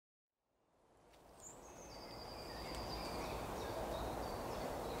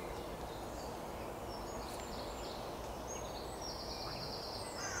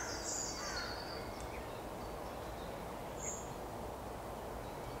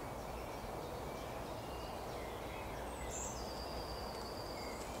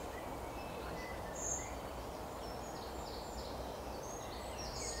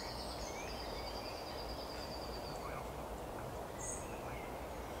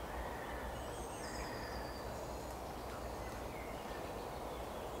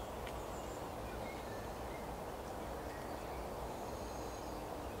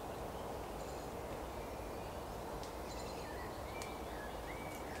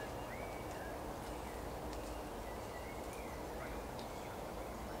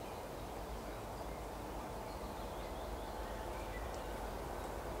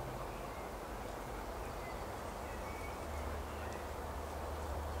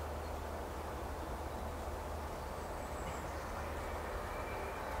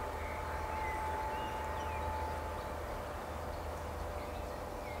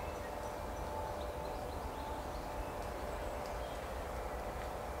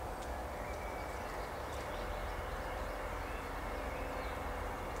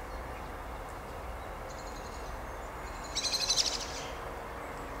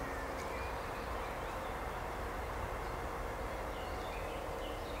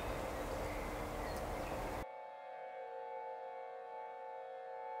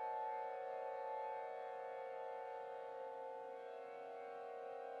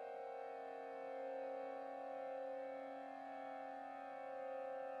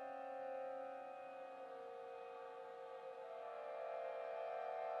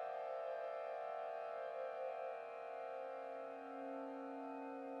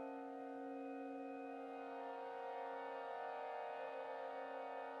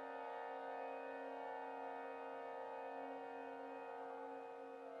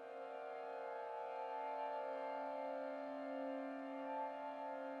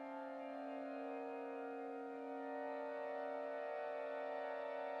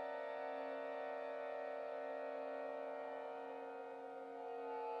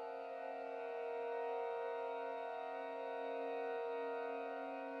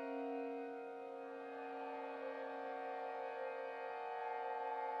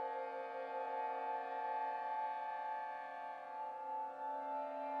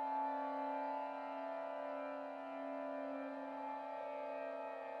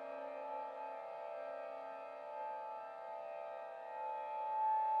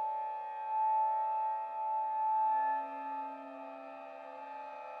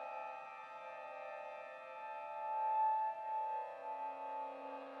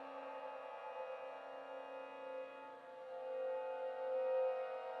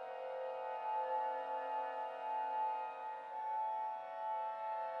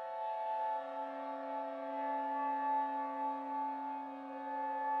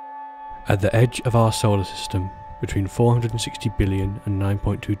At the edge of our solar system, between 460 billion and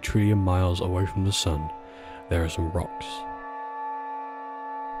 9.2 trillion miles away from the Sun, there are some rocks.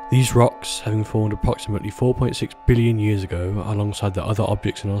 These rocks, having formed approximately 4.6 billion years ago alongside the other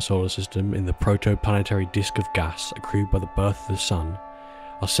objects in our solar system in the protoplanetary disk of gas accrued by the birth of the Sun,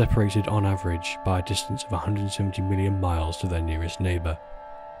 are separated on average by a distance of 170 million miles to their nearest neighbour.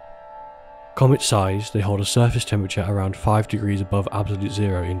 Comet size, they hold a surface temperature around 5 degrees above absolute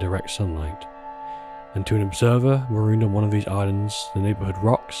zero in direct sunlight, and to an observer marooned on one of these islands, the neighbourhood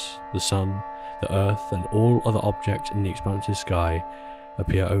rocks, the Sun, the Earth and all other objects in the expansive sky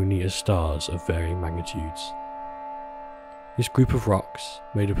appear only as stars of varying magnitudes. This group of rocks,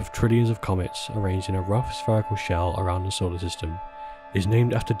 made up of trillions of comets arranged in a rough spherical shell around the solar system, is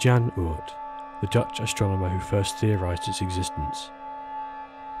named after Jan Oort, the Dutch astronomer who first theorised its existence.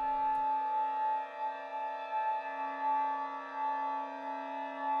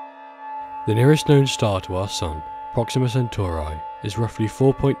 The nearest known star to our Sun, Proxima Centauri, is roughly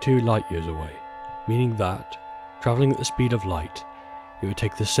 4.2 light-years away, meaning that, travelling at the speed of light, it would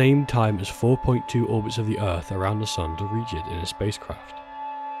take the same time as 4.2 orbits of the Earth around the Sun to reach it in a spacecraft.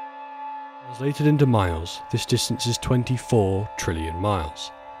 Translated into miles, this distance is 24 trillion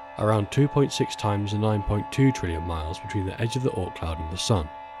miles, around 2.6 times the 9.2 trillion miles between the edge of the Oort Cloud and the Sun.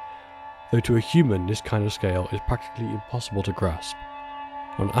 Though to a human this kind of scale is practically impossible to grasp.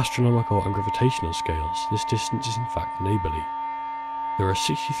 On astronomical and gravitational scales, this distance is in fact neighbourly. There are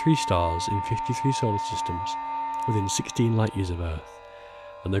 63 stars in 53 solar systems within 16 light-years of Earth,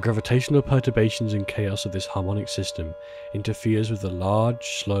 and the gravitational perturbations and chaos of this harmonic system interferes with the large,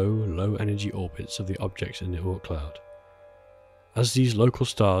 slow, low-energy orbits of the objects in the Oort Cloud. As these local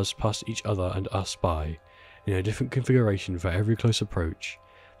stars pass each other and us by, in a different configuration for every close approach,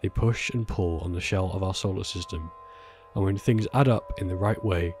 they push and pull on the shell of our solar system, and when things add up in the right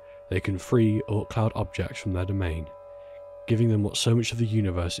way, they can free Oort Cloud objects from their domain, giving them what so much of the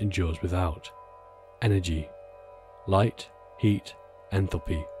universe endures without: energy. Light, heat,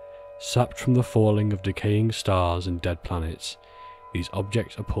 enthalpy. Sapped from the falling of decaying stars and dead planets, these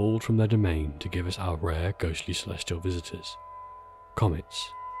objects are pulled from their domain to give us our rare ghostly celestial visitors: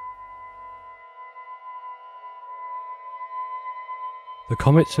 comets. The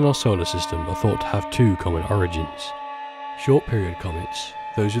comets in our solar system are thought to have two common origins. Short-period comets,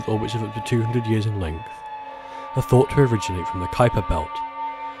 those with orbits of up to 200 years in length, are thought to originate from the Kuiper belt,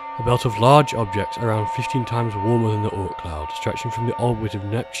 a belt of large objects around 15 times warmer than the Oort Cloud, stretching from the orbit of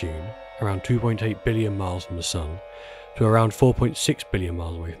Neptune, around 2.8 billion miles from the Sun, to around 4.6 billion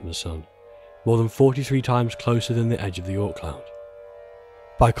miles away from the Sun, more than 43 times closer than the edge of the Oort Cloud.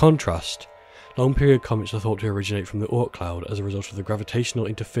 By contrast, long-period comets are thought to originate from the Oort Cloud as a result of the gravitational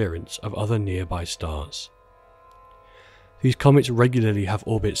interference of other nearby stars. These comets regularly have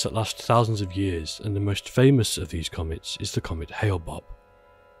orbits that last thousands of years, and the most famous of these comets is the comet Hale-Bopp.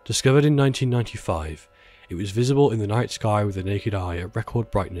 Discovered in 1995, it was visible in the night sky with the naked eye at record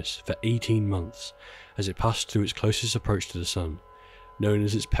brightness for 18 months as it passed through its closest approach to the Sun, known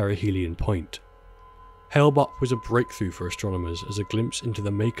as its perihelion point. Hale-Bopp was a breakthrough for astronomers as a glimpse into the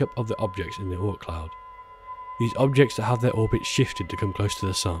makeup of the objects in the Oort Cloud. These objects that have their orbits shifted to come close to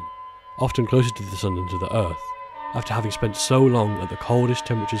the Sun, often closer to the Sun than to the Earth, after having spent so long at the coldest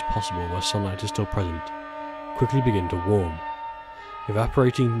temperatures possible where sunlight is still present, quickly begin to warm,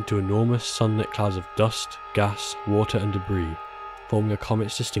 evaporating into enormous sun-lit clouds of dust, gas, water and debris, forming a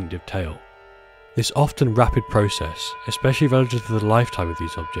comet's distinctive tail. This often rapid process, especially relative to the lifetime of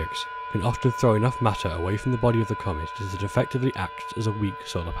these objects, can often throw enough matter away from the body of the comet that it effectively acts as a weak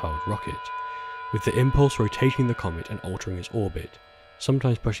solar-powered rocket, with the impulse rotating the comet and altering its orbit,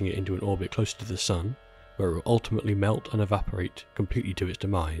 sometimes pushing it into an orbit closer to the Sun, where it will ultimately melt and evaporate completely to its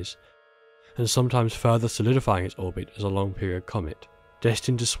demise, and sometimes further solidifying its orbit as a long-period comet,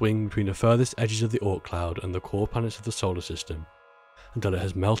 destined to swing between the furthest edges of the Oort Cloud and the core planets of the solar system, until it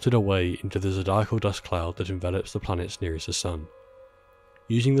has melted away into the zodiacal dust cloud that envelops the planets nearest the Sun.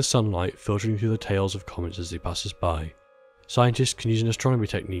 Using the sunlight filtering through the tails of comets as they pass us by, scientists can use an astronomy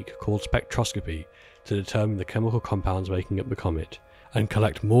technique called spectroscopy to determine the chemical compounds making up the comet, and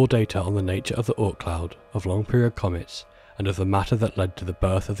collect more data on the nature of the Oort Cloud, of long-period comets, and of the matter that led to the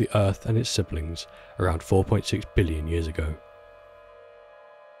birth of the Earth and its siblings around 4.6 billion years ago.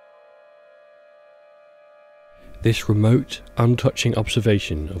 This remote, untouching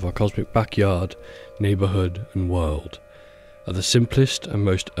observation of our cosmic backyard, neighbourhood and world are the simplest and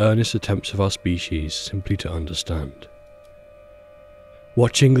most earnest attempts of our species simply to understand.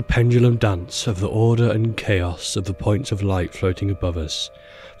 Watching the pendulum dance of the order and chaos of the points of light floating above us,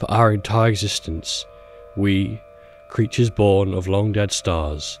 for our entire existence, we, creatures born of long-dead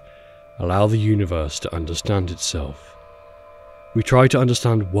stars, allow the universe to understand itself. We try to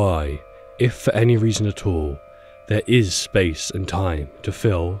understand why, if for any reason at all, there is space and time to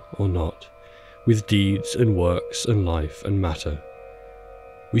fill, or not, with deeds and works and life and matter.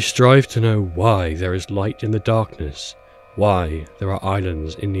 We strive to know why there is light in the darkness, why there are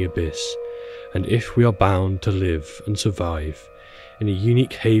islands in the abyss, and if we are bound to live and survive in a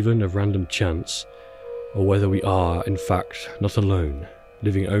unique haven of random chance, or whether we are, in fact, not alone,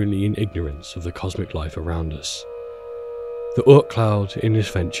 living only in ignorance of the cosmic life around us. The Oort Cloud in this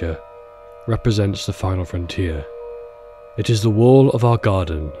venture represents the final frontier. It is the wall of our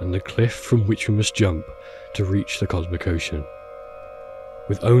garden and the cliff from which we must jump to reach the cosmic ocean.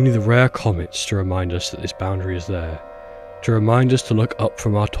 With only the rare comets to remind us that this boundary is there, to remind us to look up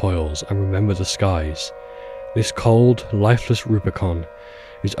from our toils and remember the skies, this cold, lifeless Rubicon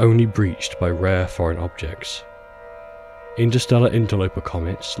is only breached by rare foreign objects. Interstellar interloper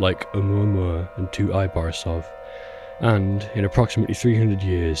comets like Oumuamua and 2I Borisov, and, in approximately 300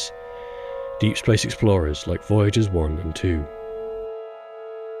 years, deep space explorers like Voyagers 1 and 2.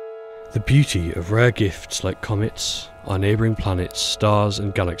 The beauty of rare gifts like comets, our neighbouring planets, stars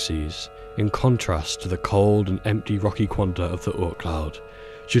and galaxies, in contrast to the cold and empty rocky quanta of the Oort Cloud,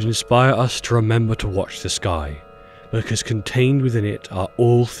 should inspire us to remember to watch the sky, because contained within it are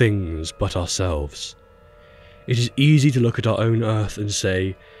all things but ourselves. It is easy to look at our own Earth and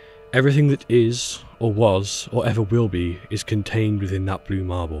say, everything that is, or was, or ever will be, is contained within that blue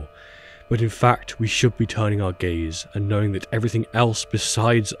marble. But in fact, we should be turning our gaze and knowing that everything else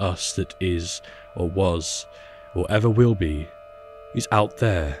besides us that is, or was, or ever will be, is out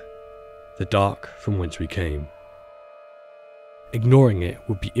there, the dark from whence we came. Ignoring it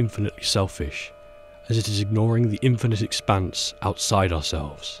would be infinitely selfish, as it is ignoring the infinite expanse outside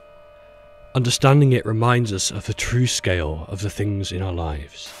ourselves. Understanding it reminds us of the true scale of the things in our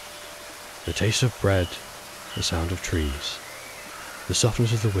lives. The taste of bread, the sound of trees, the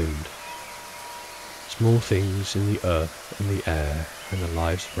softness of the wind, small things in the earth and the air and the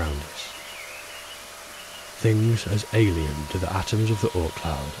lives around us. Things as alien to the atoms of the Oort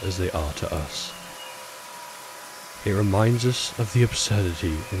Cloud as they are to us. It reminds us of the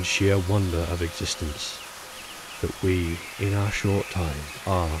absurdity and sheer wonder of existence, that we, in our short time,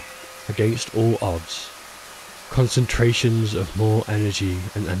 are, against all odds, concentrations of more energy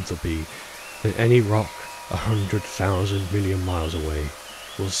and enthalpy than any rock 100,000 million miles away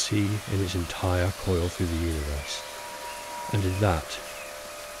will see in its entire coil through the universe. And in that,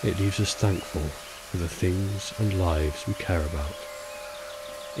 it leaves us thankful for the things and lives we care about,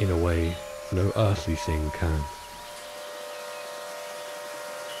 in a way no earthly thing can.